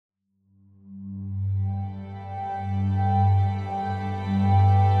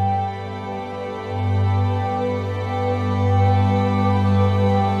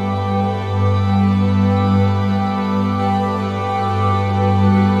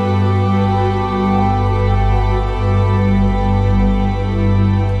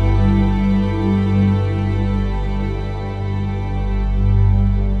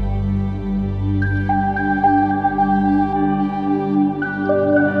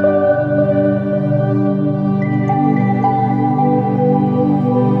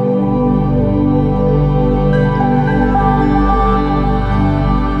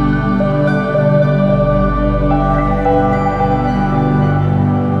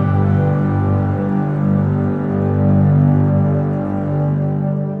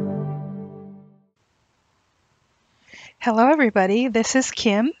Hello, everybody. This is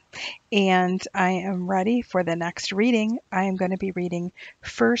Kim, and I am ready for the next reading. I am going to be reading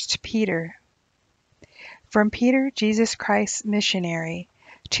 1 Peter. From Peter, Jesus Christ's missionary,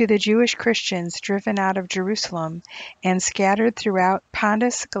 to the Jewish Christians driven out of Jerusalem and scattered throughout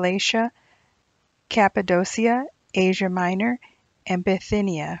Pontus, Galatia, Cappadocia, Asia Minor, and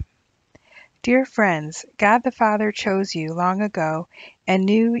Bithynia. Dear friends, God the Father chose you long ago and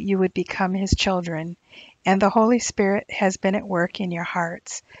knew you would become his children, and the Holy Spirit has been at work in your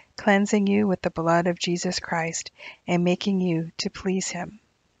hearts, cleansing you with the blood of Jesus Christ and making you to please him.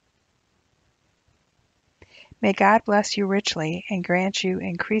 May God bless you richly and grant you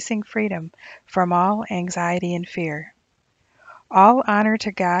increasing freedom from all anxiety and fear. All honor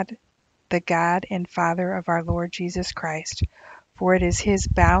to God, the God and Father of our Lord Jesus Christ, for it is his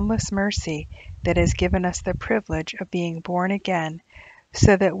boundless mercy that has given us the privilege of being born again,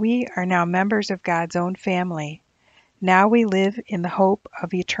 so that we are now members of God's own family. Now we live in the hope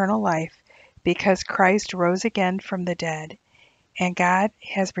of eternal life, because Christ rose again from the dead, and God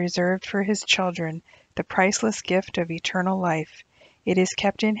has reserved for his children the priceless gift of eternal life. It is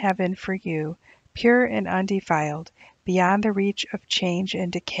kept in heaven for you, pure and undefiled, beyond the reach of change and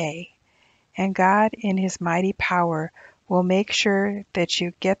decay. And God, in his mighty power, will make sure that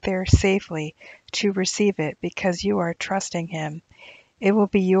you get there safely to receive it because you are trusting him. It will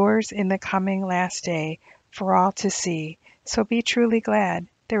be yours in the coming last day for all to see. So be truly glad.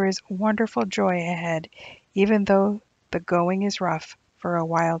 There is wonderful joy ahead, even though the going is rough for a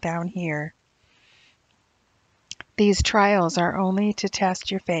while down here. These trials are only to test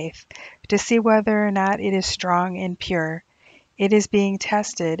your faith, to see whether or not it is strong and pure. It is being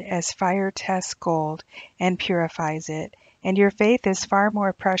tested as fire tests gold and purifies it, and your faith is far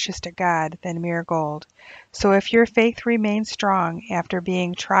more precious to God than mere gold. So if your faith remains strong after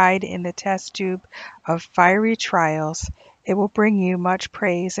being tried in the test tube of fiery trials, it will bring you much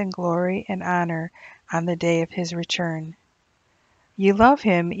praise and glory and honor on the day of his return. You love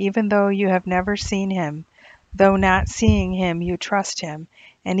him even though you have never seen him. Though not seeing him, you trust him,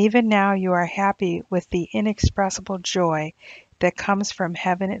 and even now you are happy with the inexpressible joy that comes from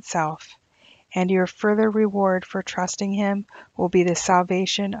heaven itself. And your further reward for trusting him will be the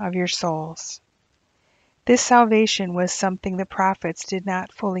salvation of your souls. This salvation was something the prophets did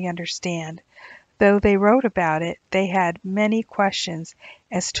not fully understand. Though they wrote about it, they had many questions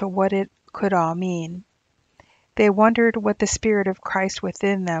as to what it could all mean. They wondered what the Spirit of Christ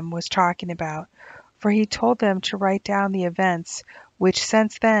within them was talking about, for he told them to write down the events which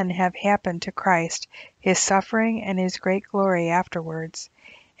since then have happened to Christ, his suffering and his great glory afterwards.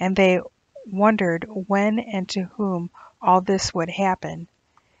 And they wondered when and to whom all this would happen.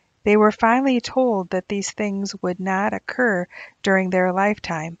 They were finally told that these things would not occur during their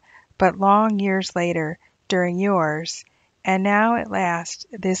lifetime, but long years later, during yours. And now at last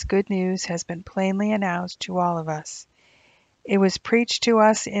this good news has been plainly announced to all of us. It was preached to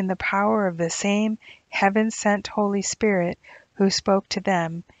us in the power of the same heaven-sent Holy Spirit who spoke to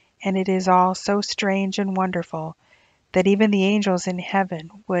them, and it is all so strange and wonderful that even the angels in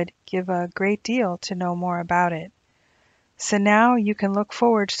heaven would give a great deal to know more about it. So now you can look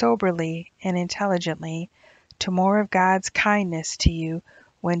forward soberly and intelligently to more of God's kindness to you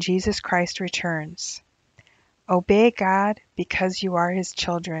when Jesus Christ returns. Obey God because you are his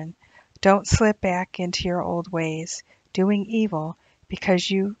children. Don't slip back into your old ways, doing evil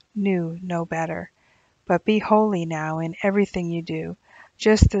because you knew no better. But be holy now in everything you do,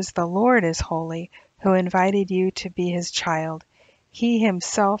 just as the Lord is holy, who invited you to be his child. He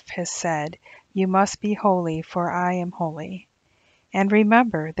himself has said, "You must be holy, for I am holy." And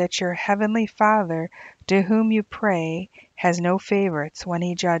remember that your heavenly Father, to whom you pray, has no favorites when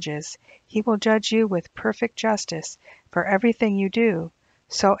he judges. He will judge you with perfect justice for everything you do.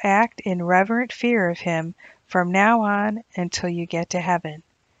 So act in reverent fear of him from now on until you get to heaven.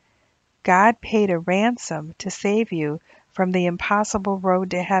 God paid a ransom to save you from the impossible road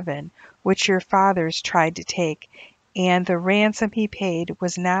to heaven, which your fathers tried to take, and the ransom he paid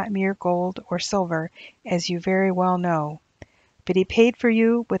was not mere gold or silver, as you very well know. But he paid for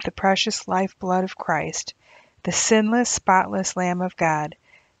you with the precious life-blood of Christ, the sinless, spotless Lamb of God.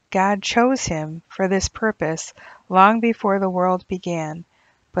 God chose him for this purpose long before the world began,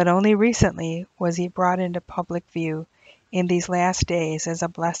 but only recently was he brought into public view in these last days as a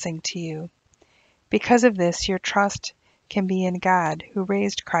blessing to you. Because of this, your trust can be in God, who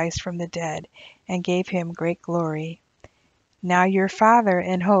raised Christ from the dead and gave him great glory. Now your Father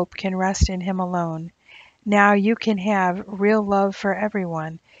and hope can rest in him alone. Now you can have real love for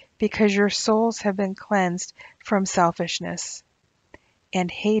everyone because your souls have been cleansed from selfishness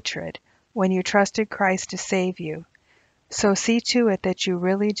and hatred when you trusted Christ to save you. So see to it that you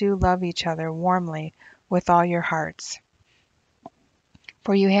really do love each other warmly with all your hearts.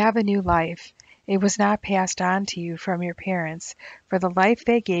 For you have a new life. It was not passed on to you from your parents, for the life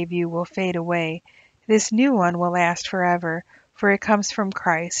they gave you will fade away. This new one will last forever, for it comes from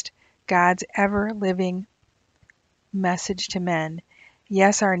Christ, God's ever-living message to men.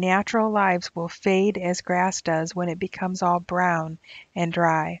 Yes, our natural lives will fade as grass does when it becomes all brown and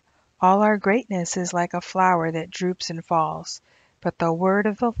dry. All our greatness is like a flower that droops and falls. But the word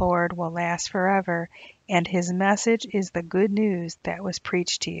of the Lord will last forever, and his message is the good news that was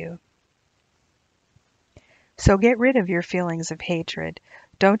preached to you. So get rid of your feelings of hatred.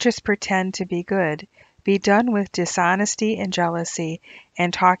 Don't just pretend to be good. Be done with dishonesty and jealousy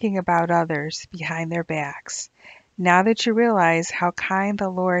and talking about others behind their backs. Now that you realize how kind the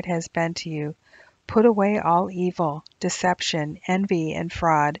Lord has been to you, put away all evil, deception, envy, and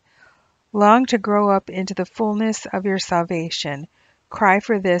fraud. Long to grow up into the fullness of your salvation. Cry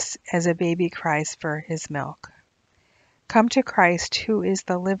for this as a baby cries for his milk. Come to Christ, who is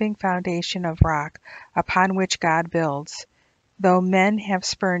the living foundation of rock upon which God builds. Though men have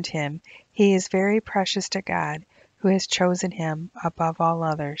spurned him, he is very precious to God, who has chosen him above all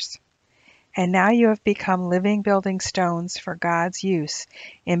others. And now you have become living building stones for God's use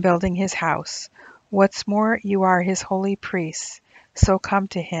in building his house. What's more, you are his holy priests. So come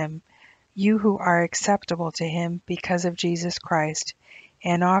to him, you who are acceptable to him because of Jesus Christ,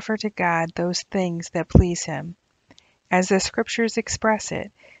 and offer to God those things that please him. As the scriptures express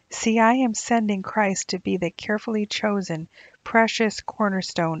it, see, I am sending Christ to be the carefully chosen, precious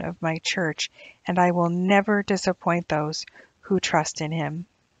cornerstone of my church, and I will never disappoint those who trust in him.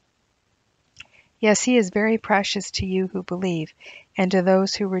 Yes, he is very precious to you who believe, and to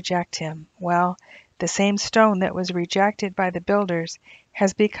those who reject him. Well, the same stone that was rejected by the builders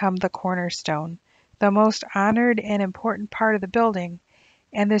has become the cornerstone, the most honored and important part of the building.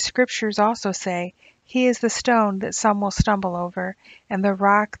 And the scriptures also say, he is the stone that some will stumble over, and the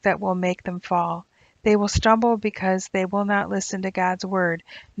rock that will make them fall. They will stumble because they will not listen to God's word,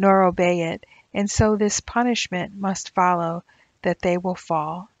 nor obey it, and so this punishment must follow, that they will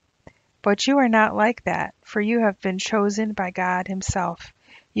fall. But you are not like that, for you have been chosen by God himself.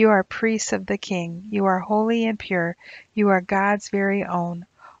 You are priests of the King. You are holy and pure. You are God's very own.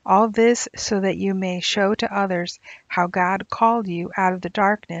 All this so that you may show to others how God called you out of the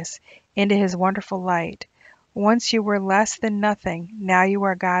darkness into his wonderful light. Once you were less than nothing, now you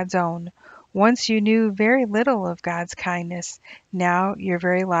are God's own. Once you knew very little of God's kindness, now your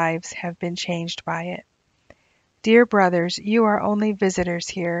very lives have been changed by it. Dear brothers, you are only visitors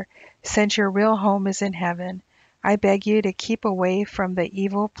here, since your real home is in heaven. I beg you to keep away from the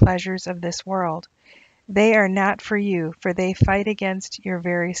evil pleasures of this world. They are not for you, for they fight against your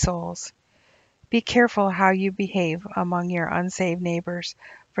very souls. Be careful how you behave among your unsaved neighbors,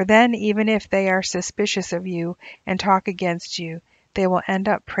 for then, even if they are suspicious of you and talk against you, they will end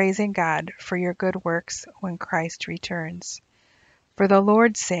up praising God for your good works when Christ returns. For the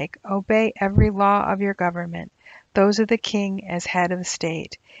Lord's sake, obey every law of your government, those of the king as head of the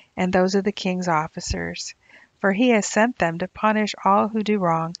state, and those of the king's officers. For he has sent them to punish all who do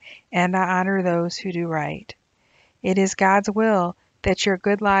wrong and to honor those who do right. It is God's will that your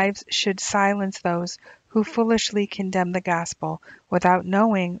good lives should silence those who foolishly condemn the gospel without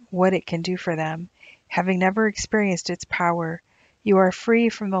knowing what it can do for them, having never experienced its power. You are free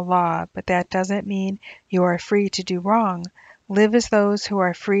from the law, but that doesn't mean you are free to do wrong. Live as those who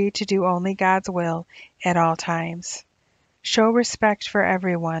are free to do only God's will at all times. Show respect for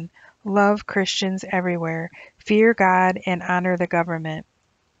everyone. Love Christians everywhere. Fear God and honor the government.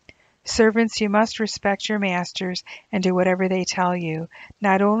 Servants, you must respect your masters and do whatever they tell you,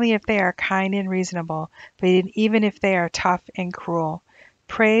 not only if they are kind and reasonable, but even if they are tough and cruel.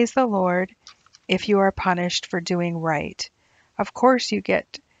 Praise the Lord if you are punished for doing right. Of course, you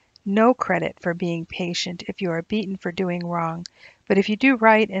get no credit for being patient if you are beaten for doing wrong, but if you do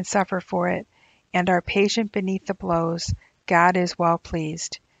right and suffer for it, and are patient beneath the blows, God is well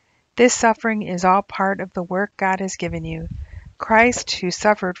pleased. This suffering is all part of the work God has given you. Christ, who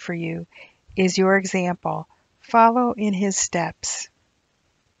suffered for you, is your example. Follow in his steps.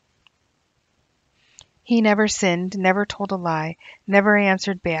 He never sinned, never told a lie, never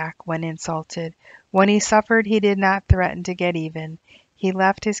answered back when insulted. When he suffered, he did not threaten to get even. He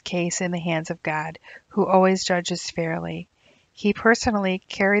left his case in the hands of God, who always judges fairly. He personally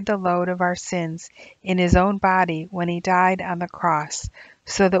carried the load of our sins in his own body when he died on the cross,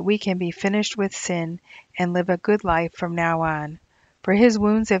 so that we can be finished with sin and live a good life from now on. For his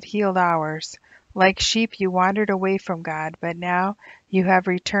wounds have healed ours. Like sheep you wandered away from God, but now you have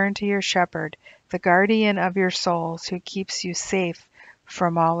returned to your shepherd, the guardian of your souls, who keeps you safe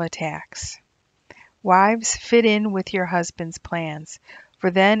from all attacks. Wives, fit in with your husband's plans,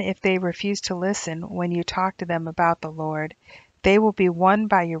 for then if they refuse to listen when you talk to them about the Lord, they will be won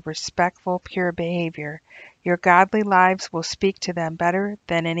by your respectful, pure behavior. Your godly lives will speak to them better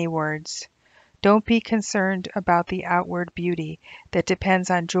than any words. Don't be concerned about the outward beauty that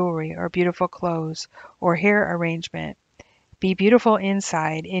depends on jewelry or beautiful clothes or hair arrangement. Be beautiful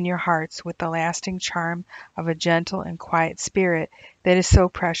inside in your hearts with the lasting charm of a gentle and quiet spirit that is so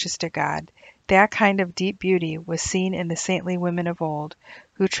precious to God. That kind of deep beauty was seen in the saintly women of old,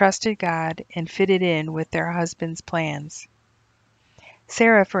 who trusted God and fitted in with their husbands' plans.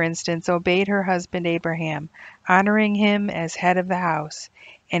 Sarah, for instance, obeyed her husband Abraham, honoring him as head of the house.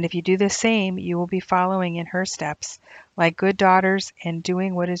 And if you do the same, you will be following in her steps, like good daughters, and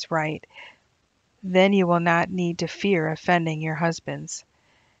doing what is right. Then you will not need to fear offending your husbands.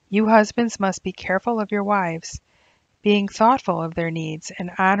 You husbands must be careful of your wives, being thoughtful of their needs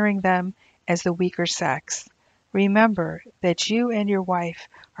and honoring them as the weaker sex. Remember that you and your wife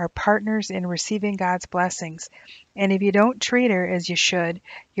are partners in receiving God's blessings, and if you don't treat her as you should,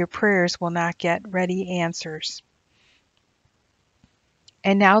 your prayers will not get ready answers.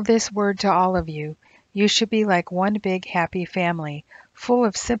 And now this word to all of you. You should be like one big happy family, full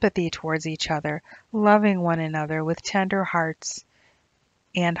of sympathy towards each other, loving one another with tender hearts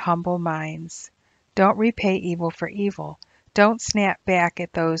and humble minds. Don't repay evil for evil. Don't snap back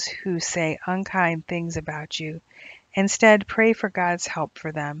at those who say unkind things about you. Instead, pray for God's help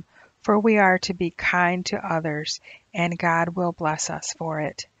for them, for we are to be kind to others, and God will bless us for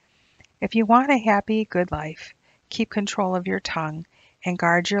it. If you want a happy, good life, keep control of your tongue and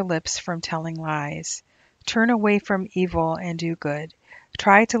guard your lips from telling lies. Turn away from evil and do good.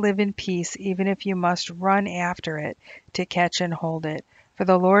 Try to live in peace even if you must run after it to catch and hold it. For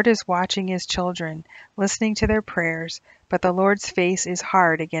the Lord is watching his children, listening to their prayers, but the Lord's face is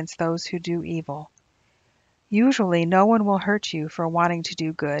hard against those who do evil. Usually no one will hurt you for wanting to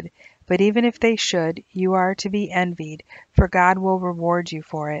do good, but even if they should, you are to be envied, for God will reward you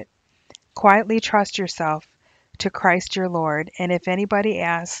for it. Quietly trust yourself to Christ your Lord, and if anybody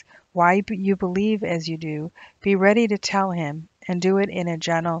asks why you believe as you do, be ready to tell him, and do it in a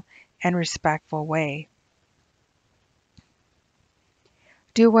gentle and respectful way.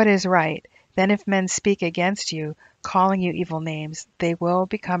 Do what is right. Then if men speak against you, calling you evil names, they will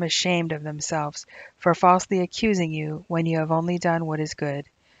become ashamed of themselves for falsely accusing you when you have only done what is good.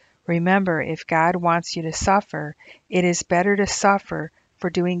 Remember, if God wants you to suffer, it is better to suffer for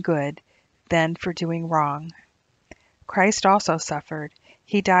doing good than for doing wrong. Christ also suffered.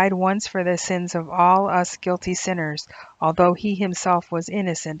 He died once for the sins of all us guilty sinners, although he himself was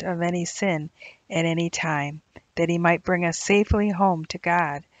innocent of any sin at any time, that he might bring us safely home to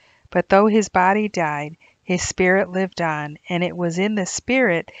God. But though his body died, his spirit lived on, and it was in the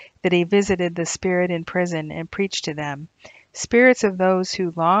spirit that he visited the spirit in prison and preached to them. Spirits of those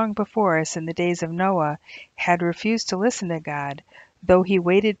who long before us in the days of Noah had refused to listen to God, though he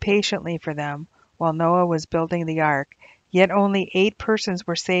waited patiently for them while Noah was building the ark. Yet only 8 persons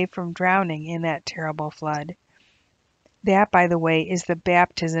were saved from drowning in that terrible flood. That, by the way, is the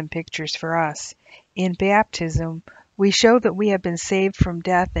baptism pictures for us. In baptism, we show that we have been saved from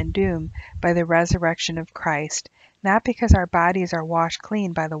death and doom by the resurrection of Christ, not because our bodies are washed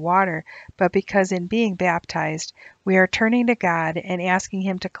clean by the water, but because in being baptized, we are turning to God and asking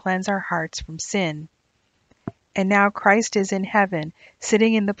him to cleanse our hearts from sin. And now Christ is in heaven,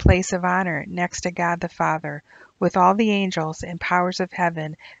 sitting in the place of honor next to God the Father, with all the angels and powers of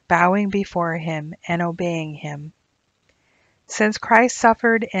heaven bowing before him and obeying him. Since Christ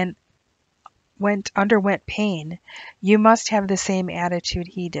suffered and underwent pain, you must have the same attitude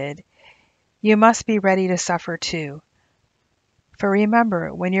he did. You must be ready to suffer too. For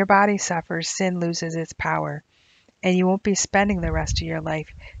remember, when your body suffers, sin loses its power, and you won't be spending the rest of your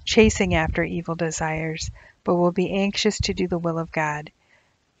life chasing after evil desires, but will be anxious to do the will of God.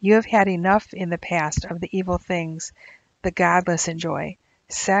 You have had enough in the past of the evil things the godless enjoy: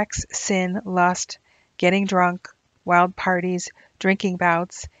 sex, sin, lust, getting drunk, wild parties, drinking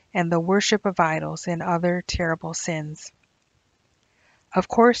bouts, and the worship of idols and other terrible sins. Of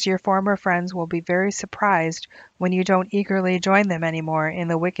course, your former friends will be very surprised when you don't eagerly join them anymore in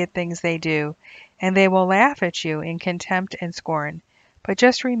the wicked things they do, and they will laugh at you in contempt and scorn. But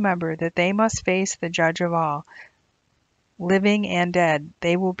just remember that they must face the judge of all, living and dead.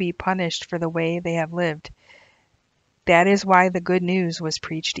 They will be punished for the way they have lived. That is why the good news was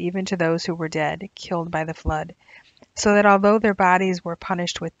preached even to those who were dead, killed by the flood. so that although their bodies were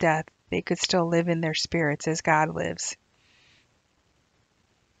punished with death, they could still live in their spirits as God lives.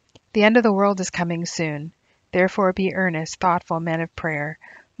 The end of the world is coming soon. Therefore be earnest, thoughtful men of prayer.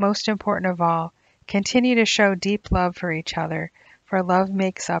 Most important of all, continue to show deep love for each other, for love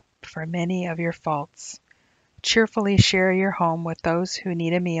makes up for many of your faults. Cheerfully share your home with those who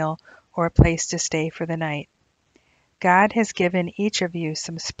need a meal or a place to stay for the night. God has given each of you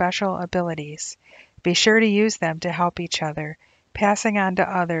some special abilities. Be sure to use them to help each other, passing on to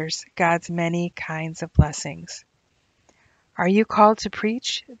others God's many kinds of blessings. Are you called to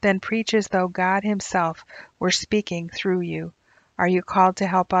preach? Then preach as though God Himself were speaking through you. Are you called to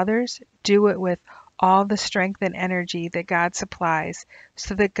help others? Do it with all the strength and energy that God supplies,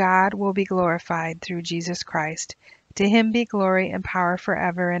 so that God will be glorified through Jesus Christ. To Him be glory and power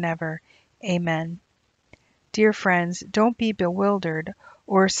forever and ever. Amen. Dear friends, don't be bewildered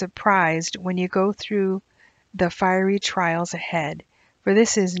or surprised when you go through the fiery trials ahead, for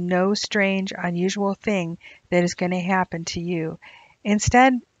this is no strange, unusual thing that is going to happen to you.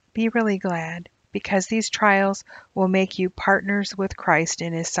 Instead, be really glad, because these trials will make you partners with Christ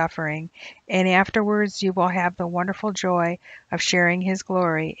in His suffering, and afterwards you will have the wonderful joy of sharing His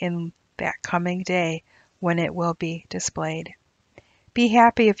glory in that coming day when it will be displayed. Be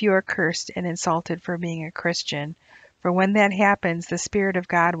happy if you are cursed and insulted for being a Christian, for when that happens, the Spirit of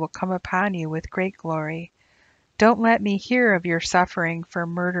God will come upon you with great glory. Don't let me hear of your suffering for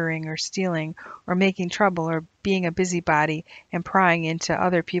murdering or stealing or making trouble or being a busybody and prying into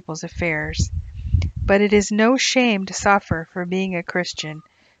other people's affairs. But it is no shame to suffer for being a Christian.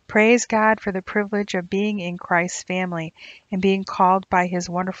 Praise God for the privilege of being in Christ's family and being called by His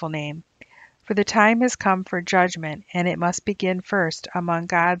wonderful name. For the time has come for judgment, and it must begin first among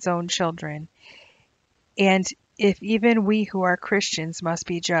God's own children. And if even we who are Christians must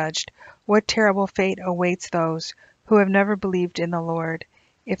be judged, what terrible fate awaits those who have never believed in the Lord?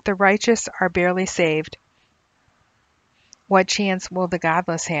 If the righteous are barely saved, what chance will the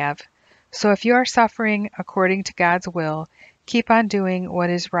godless have? So if you are suffering according to God's will, keep on doing what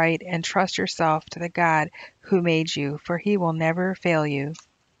is right and trust yourself to the God who made you, for He will never fail you.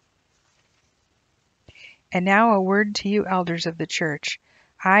 And now a word to you elders of the church.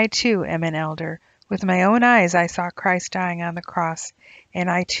 I too am an elder. With my own eyes I saw Christ dying on the cross,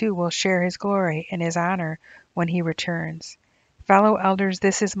 and I too will share His glory and His honor when He returns. Fellow elders,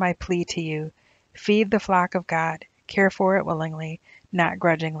 this is my plea to you. Feed the flock of God. Care for it willingly, not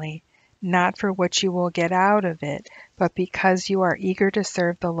grudgingly, not for what you will get out of it, but because you are eager to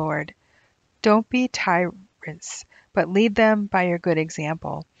serve the Lord. Don't be tyrants, but lead them by your good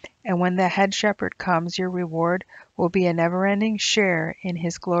example. And when the head shepherd comes, your reward will be a never-ending share in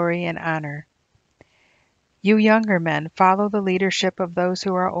His glory and honor. You younger men, follow the leadership of those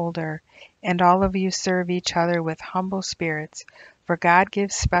who are older, and all of you serve each other with humble spirits, for God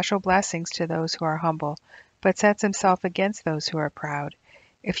gives special blessings to those who are humble, but sets Himself against those who are proud.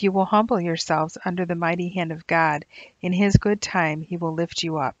 If you will humble yourselves under the mighty hand of God, in His good time He will lift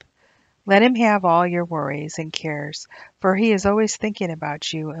you up. Let Him have all your worries and cares, for He is always thinking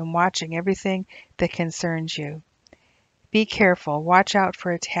about you and watching everything that concerns you. Be careful, watch out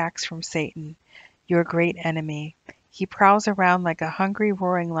for attacks from Satan, your great enemy. He prowls around like a hungry,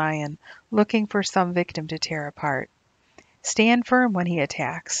 roaring lion, looking for some victim to tear apart. Stand firm when he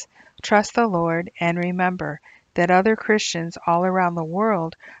attacks. Trust the Lord, and remember that other Christians all around the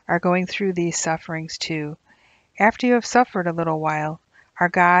world are going through these sufferings too. After you have suffered a little while, our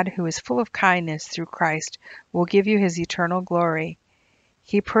God, who is full of kindness through Christ, will give you His eternal glory.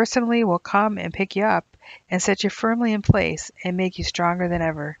 He personally will come and pick you up and set you firmly in place and make you stronger than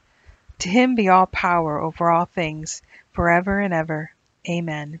ever. To Him be all power over all things, forever and ever.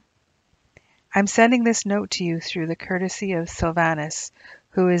 Amen. I'm sending this note to you through the courtesy of Silvanus,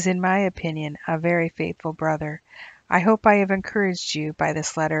 who is, in my opinion, a very faithful brother. I hope I have encouraged you by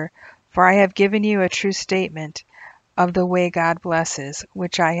this letter, for I have given you a true statement of the way God blesses,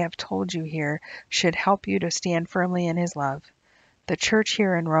 which I have told you here should help you to stand firmly in His love. The church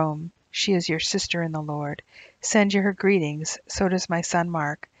here in Rome, she is your sister in the Lord, sends you her greetings, so does my son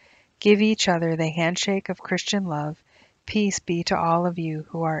Mark. Give each other the handshake of Christian love. Peace be to all of you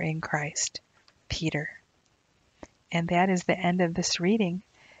who are in Christ. Peter. And that is the end of this reading.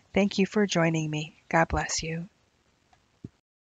 Thank you for joining me. God bless you.